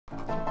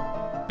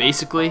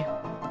Basically,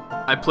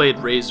 I played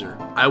Razor.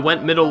 I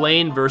went middle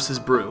lane versus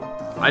Brew.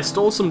 I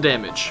stole some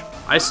damage.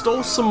 I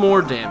stole some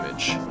more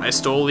damage. I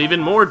stole even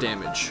more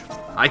damage.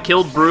 I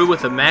killed Brew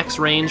with a max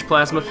range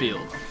plasma field.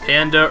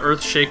 Panda,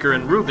 Earthshaker,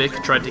 and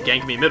Rubik tried to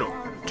gank me middle.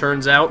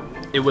 Turns out,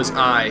 it was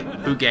I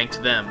who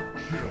ganked them.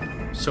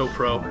 So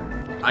pro.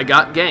 I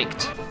got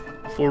ganked.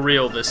 For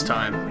real this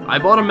time. I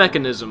bought a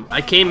mechanism.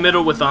 I came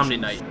middle with Omni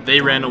Knight.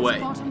 They ran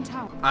away.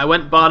 I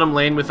went bottom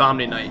lane with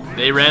Omni Knight.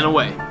 They ran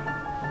away.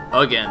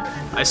 Again.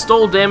 I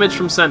stole damage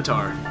from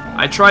Centaur.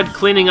 I tried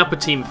cleaning up a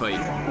team fight.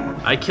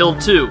 I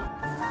killed 2.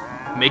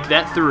 Make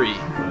that 3.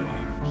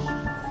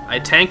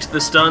 I tanked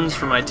the stuns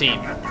for my team.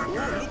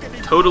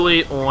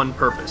 Totally on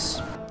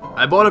purpose.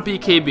 I bought a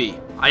BKB.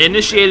 I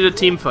initiated a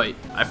team fight.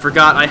 I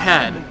forgot I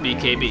had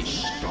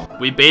BKB.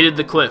 We baited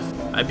the cliff.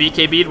 I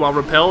BKB'd while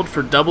repelled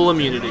for double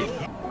immunity.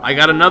 I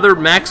got another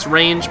max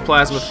range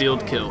plasma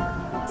field kill.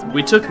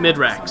 We took mid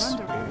racks.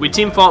 We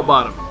team fought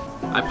bottom.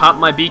 I popped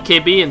my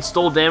BKB and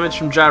stole damage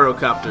from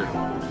Gyrocopter.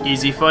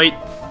 Easy fight,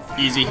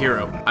 easy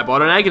hero. I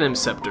bought an Aghanim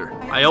Scepter.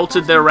 I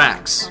ulted their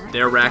racks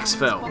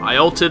fell. I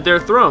ulted their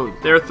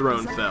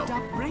throne fell.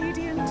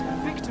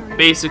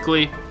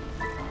 Basically,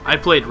 I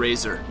played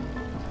Razor.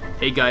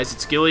 Hey guys,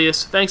 it's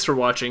Gilius, thanks for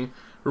watching.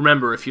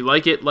 Remember, if you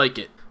like it, like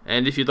it.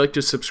 And if you'd like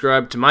to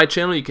subscribe to my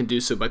channel, you can do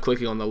so by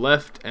clicking on the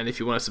left, and if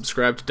you want to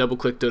subscribe to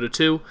DoubleClick Dota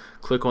 2,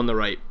 click on the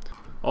right.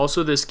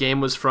 Also, this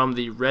game was from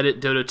the Reddit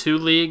Dota 2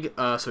 League,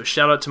 so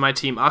shout out to my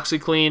team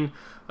OxyClean.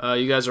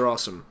 You guys are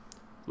awesome.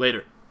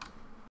 Later.